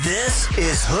This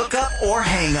is Hook Up or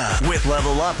Hang Up with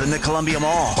Level Up in the Columbia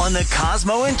Mall on the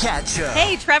Cosmo and Cat Show.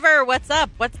 Hey, Trevor, what's up?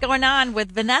 What's going on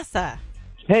with Vanessa?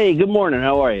 Hey, good morning.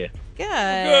 How are you?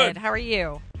 Good. How are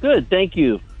you? Good, thank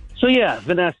you. So, yeah,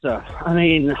 Vanessa, I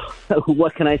mean,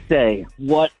 what can I say?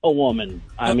 What a woman.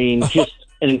 I mean, just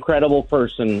an incredible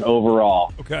person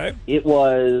overall. Okay.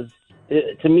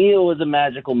 To me, it was a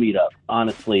magical meetup,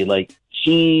 honestly. Like,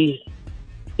 she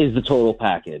is the total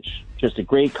package. Just a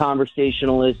great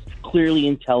conversationalist, clearly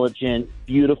intelligent,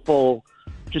 beautiful,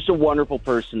 just a wonderful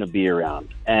person to be around.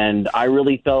 And I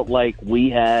really felt like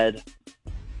we had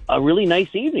a really nice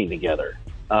evening together.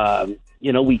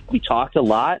 We talked a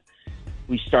lot.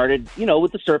 We started,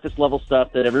 with the surface level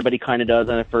stuff that everybody kind of does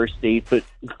on a first date, but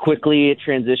quickly it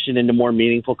transitioned into more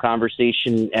meaningful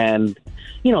conversation. And,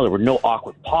 there were no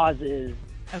awkward pauses.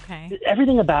 Okay.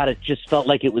 Everything about it just felt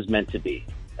like it was meant to be.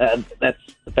 That's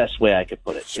the best way I could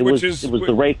put it. It was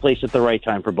the right place at the right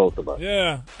time for both of us.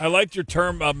 Yeah, I liked your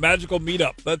term, magical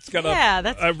meetup. That's I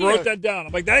cute. wrote that down.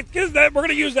 I'm like, we're going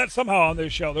to use that somehow on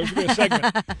this show. There's going to be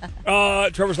a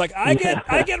segment. Trevor's like, I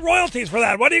get royalties for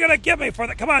that. What are you going to give me for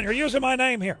that? Come on, you're using my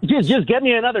name here. Just get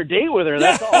me another date with her.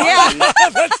 That's all. Yeah.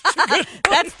 That's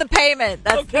That's the payment.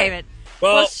 That's the payment.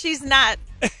 Well, she's not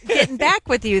getting back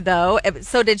with you, though.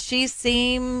 So did she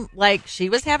seem like she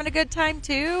was having a good time,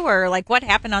 too? Or, like, what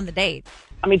happened on the date?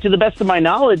 I mean, to the best of my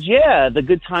knowledge, yeah, the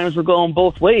good times were going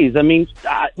both ways. I mean,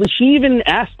 she even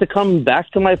asked to come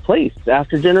back to my place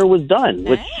after dinner was done,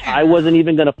 which I wasn't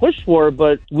even going to push for,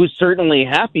 but was certainly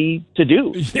happy to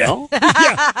do. Yeah.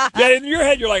 Yeah, in your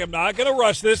head, you're like, I'm not going to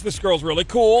rush this. This girl's really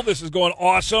cool. This is going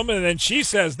awesome. And then she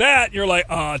says that, and you're like,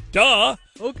 duh.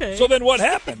 Okay. So then what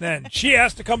happened then? She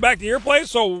asked to come back to your place,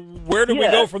 so where do we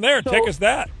go from there? Take us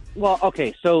that. Well,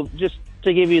 okay, so just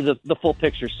to give you the full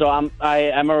picture. So I'm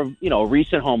a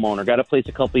recent homeowner, got a place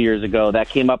a couple years ago. That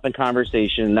came up in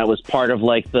conversation. That was part of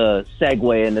like the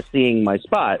segue into seeing my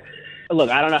spot. Look,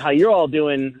 I don't know how you're all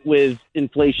doing with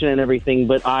inflation and everything,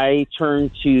 but I turned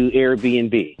to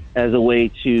Airbnb as a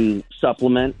way to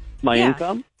supplement my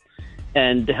income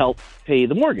and to help pay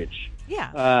the mortgage.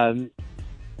 Yeah.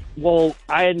 Well,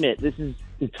 I admit this is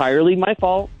entirely my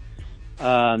fault.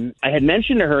 I had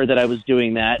mentioned to her that I was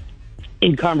doing that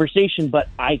in conversation, but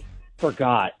I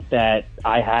forgot that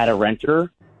I had a renter,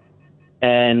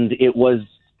 and it was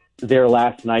their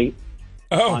last night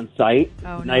on site,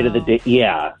 night of the day.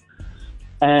 Yeah.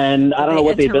 And I don't know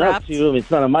what they've been up to. I mean,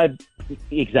 it's none of my...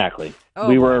 Exactly. Oh.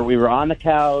 We were on the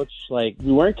couch, like,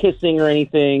 we weren't kissing or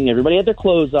anything. Everybody had their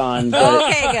clothes on, but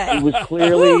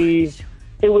good.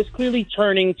 It was clearly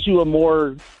turning to a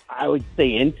more, I would say,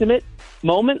 intimate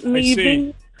moment in the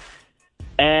evening.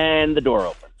 And the door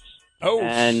opens. Oh,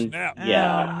 and snap.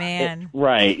 Yeah. Oh, man.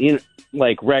 Right.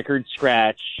 Like record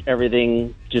scratch,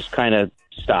 everything just kind of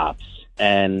stops.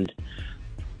 And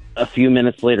a few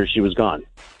minutes later, she was gone.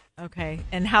 Okay.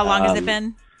 And how long has it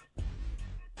been?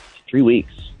 3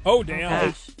 weeks. Oh, damn.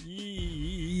 Oh,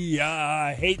 yeah,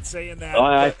 I hate saying that.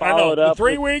 I followed know. up.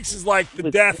 3 weeks is like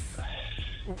the death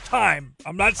time.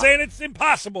 I'm not saying it's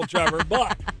impossible, Trevor,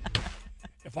 but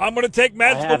if I'm going to take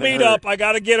magical meetup, I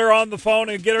got to get her on the phone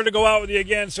and get her to go out with you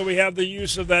again so we have the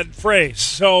use of that phrase.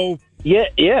 So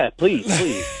yeah,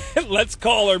 please. Let's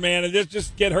call her, man, and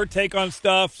just get her take on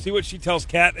stuff, see what she tells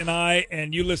Kat and I,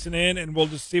 and you listen in, and we'll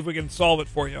just see if we can solve it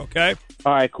for you, okay?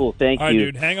 All right, cool. Thank you. All right,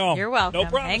 dude, hang on. You're welcome. No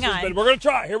promises, hang on. but we're going to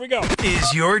try. Here we go.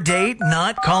 Is your date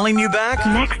not calling you back?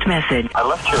 Next message. I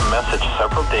left you a message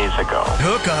several days ago.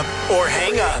 Hook up or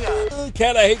hang up.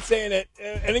 Kat, I hate saying it.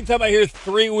 Anytime I hear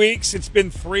 3 weeks, it's been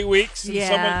 3 weeks. And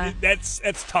Yeah. that's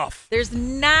tough. There's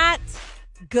not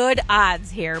good odds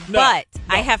here, but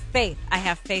I have faith. I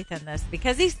have faith in this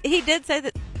because he did say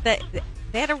that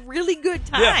they had a really good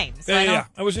time. Yeah.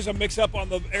 It was just a mix-up on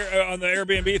the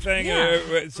Airbnb thing.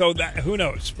 Yeah. So that, who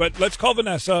knows? But let's call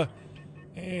Vanessa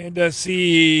and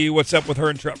see what's up with her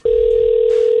and Trevor.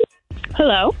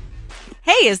 Hello.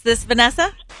 Hey, is this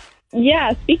Vanessa?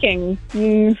 Yeah, speaking.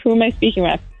 Who am I speaking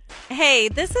with? Hey,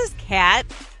 this is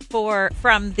Kat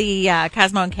from the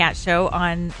Cosmo and Cat show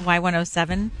on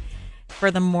Y107 for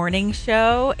the morning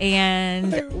show,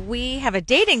 and we have a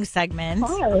dating segment.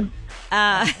 Oh.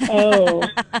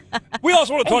 We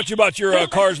also want to talk to you about your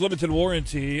car's limited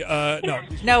warranty.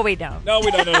 No, we don't. No,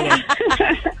 we don't. No.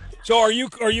 So are you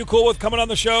cool with coming on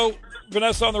the show,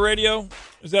 Vanessa, on the radio?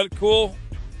 Is that cool?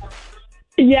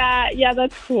 Yeah,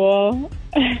 that's cool.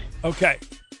 Okay.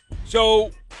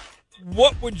 So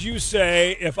what would you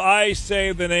say if I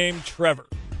say the name Trevor?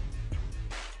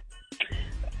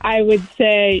 I would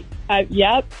say,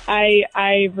 yep,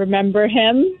 I remember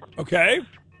him. Okay.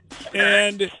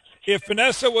 And if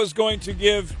Vanessa was going to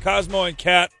give Cosmo and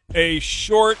Kat a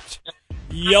short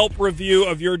Yelp review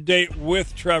of your date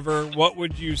with Trevor, what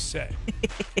would you say?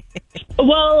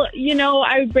 Well,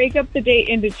 I would break up the date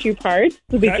into two parts.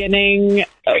 The beginning,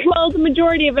 the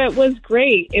majority of it was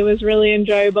great. It was really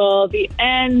enjoyable. The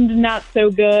end, not so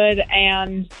good.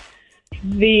 And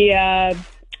the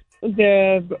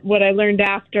what I learned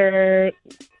after,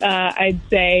 I'd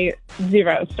say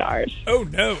 0 stars. Oh,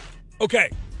 no. Okay.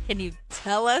 Can you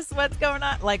tell us what's going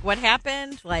on? Like, what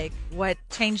happened? Like, what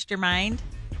changed your mind?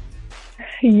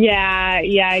 Yeah,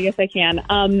 I guess I can.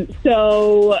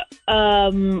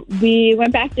 We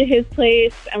went back to his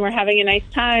place and we're having a nice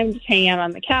time, just hanging out on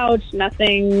the couch.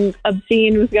 Nothing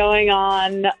obscene was going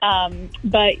on,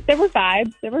 but there were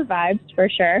vibes for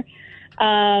sure.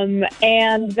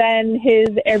 And then his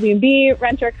Airbnb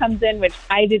renter comes in, which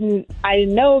I didn't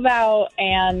know about,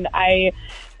 and I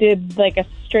did like a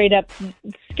straight up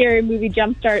scary movie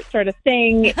jumpstart sort of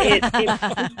thing.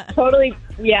 It totally,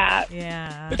 yeah.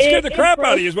 It scared the crap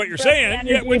out of you, is what you're saying.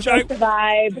 Yeah, which the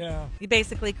vibe. Yeah. You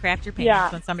basically crapped your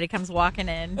pants when somebody comes walking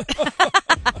in.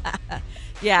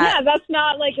 Yeah, that's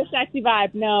not like a sexy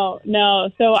vibe. No.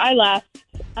 So I left.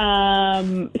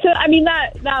 That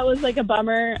was like a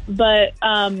bummer, but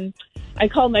I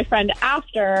called my friend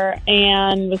after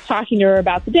and was talking to her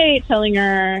about the date, telling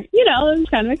her, I'm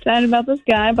kind of excited about this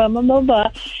guy, blah, blah, blah,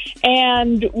 blah.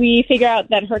 And we figure out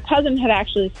that her cousin had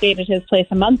actually stayed at his place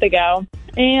a month ago.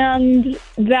 And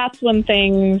that's when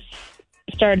things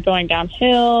started going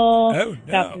downhill. Oh,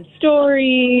 no. Got some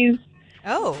stories.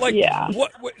 Oh. Like, yeah.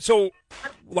 What? So,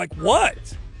 like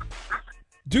what?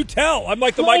 Do tell. I'm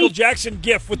like the Michael Jackson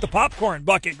gif with the popcorn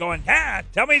bucket going,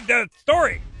 tell me the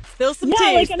story. Spill some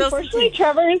tea. Unfortunately,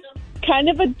 Trevor's kind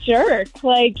of a jerk.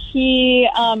 Like, he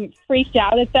freaked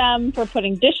out at them for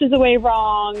putting dishes away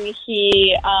wrong.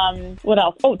 He, what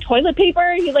else? Oh, toilet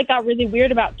paper. He, got really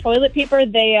weird about toilet paper.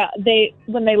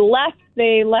 When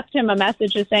they left him a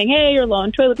message just saying, hey, you're low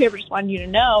on toilet paper, just wanted you to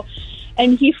know.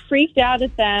 And he freaked out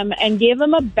at them and gave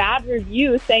them a bad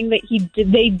review, saying that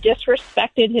they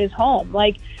disrespected his home.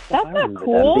 Like, that's not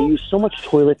cool. They used so much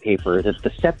toilet paper that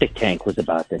the septic tank was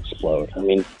about to explode. I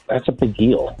mean, that's a big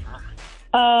deal.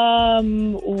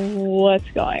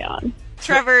 What's going on?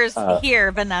 Trevor's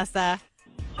here, Vanessa.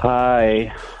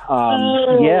 Hi.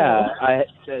 Yeah, I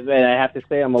have to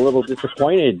say I'm a little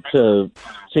disappointed to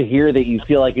hear that you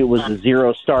feel like it was a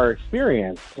 0-star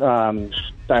experience. I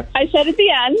said at the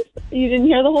end. You didn't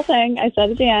hear the whole thing. I said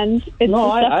at the end. It's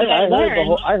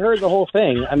I heard the whole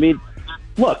thing. I mean,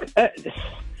 look,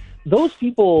 those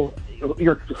people,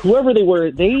 whoever they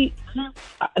were,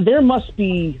 there must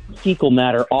be fecal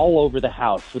matter all over the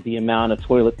house with the amount of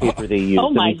toilet paper they used.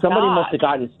 Somebody must have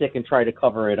gotten sick and tried to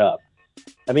cover it up.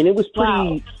 I mean, it was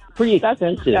pretty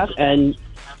expensive, and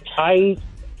it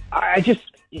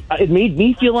made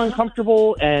me feel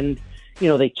uncomfortable. And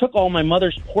they took all my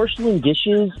mother's porcelain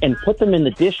dishes and put them in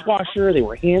the dishwasher. They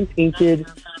were hand painted.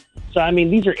 So I mean,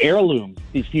 these are heirlooms.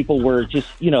 These people were just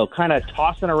kind of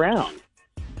tossing around.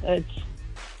 I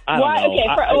don't know. Okay,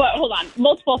 hold on.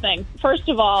 Multiple things. First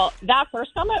of all, that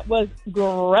first comment was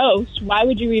gross. Why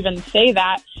would you even say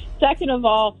that? Second of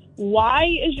all, why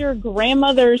is your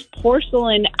grandmother's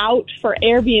porcelain out for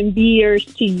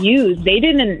Airbnbers to use? They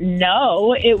didn't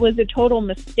know. It was a total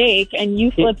mistake, and you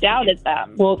flipped out at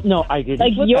them. Well, no, I didn't.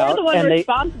 Like, you're out, the one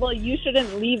responsible. You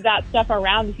shouldn't leave that stuff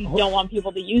around if you don't want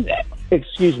people to use it.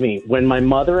 Excuse me. When my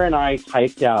mother and I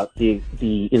typed out the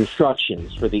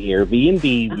instructions for the Airbnb,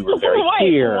 we were very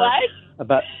clear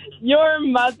about... Your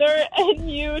mother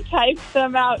and you typed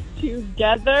them out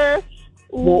together?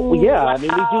 Well, yeah, I mean,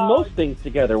 we do most things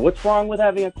together. What's wrong with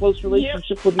having a close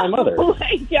relationship with my mother? Oh,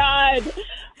 my God.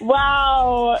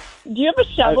 Wow. Do you have a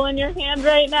shovel in your hand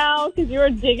right now? Because you are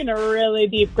digging a really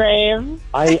deep grave.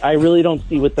 I really don't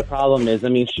see what the problem is. I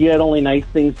mean, she had only nice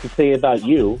things to say about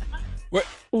you. What?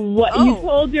 You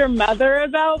told your mother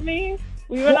about me?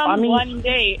 We went on one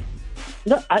date.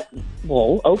 No,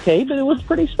 okay, but it was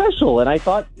pretty special. And I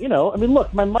thought,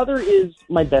 look, my mother is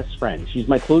my best friend. She's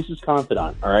my closest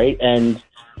confidant, all right? And,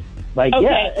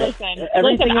 listen,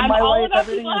 everything in my I'm all life, about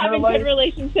everything people in her having life. good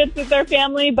relationships with their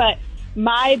family, but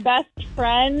my best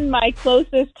friend, my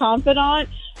closest confidant,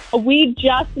 we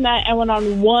just met and went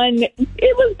on one. It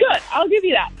was good. I'll give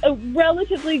you that. A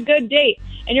relatively good date.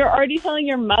 And you're already telling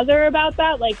your mother about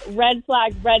that? Like, red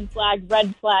flag, red flag,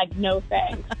 red flag, no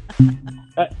thanks.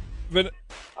 But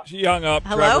she hung up.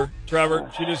 Hello?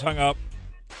 Trevor, she just hung up.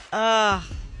 Can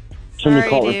we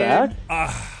call dude. her back?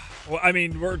 Well, I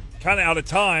mean, we're kind of out of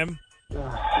time.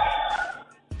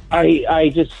 I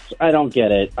don't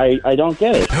get it. I don't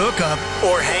get it. Hook up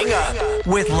or hang up.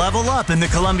 with Level Up in the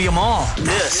Columbia Mall.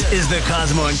 This is the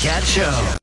Cosmo and Cat Show.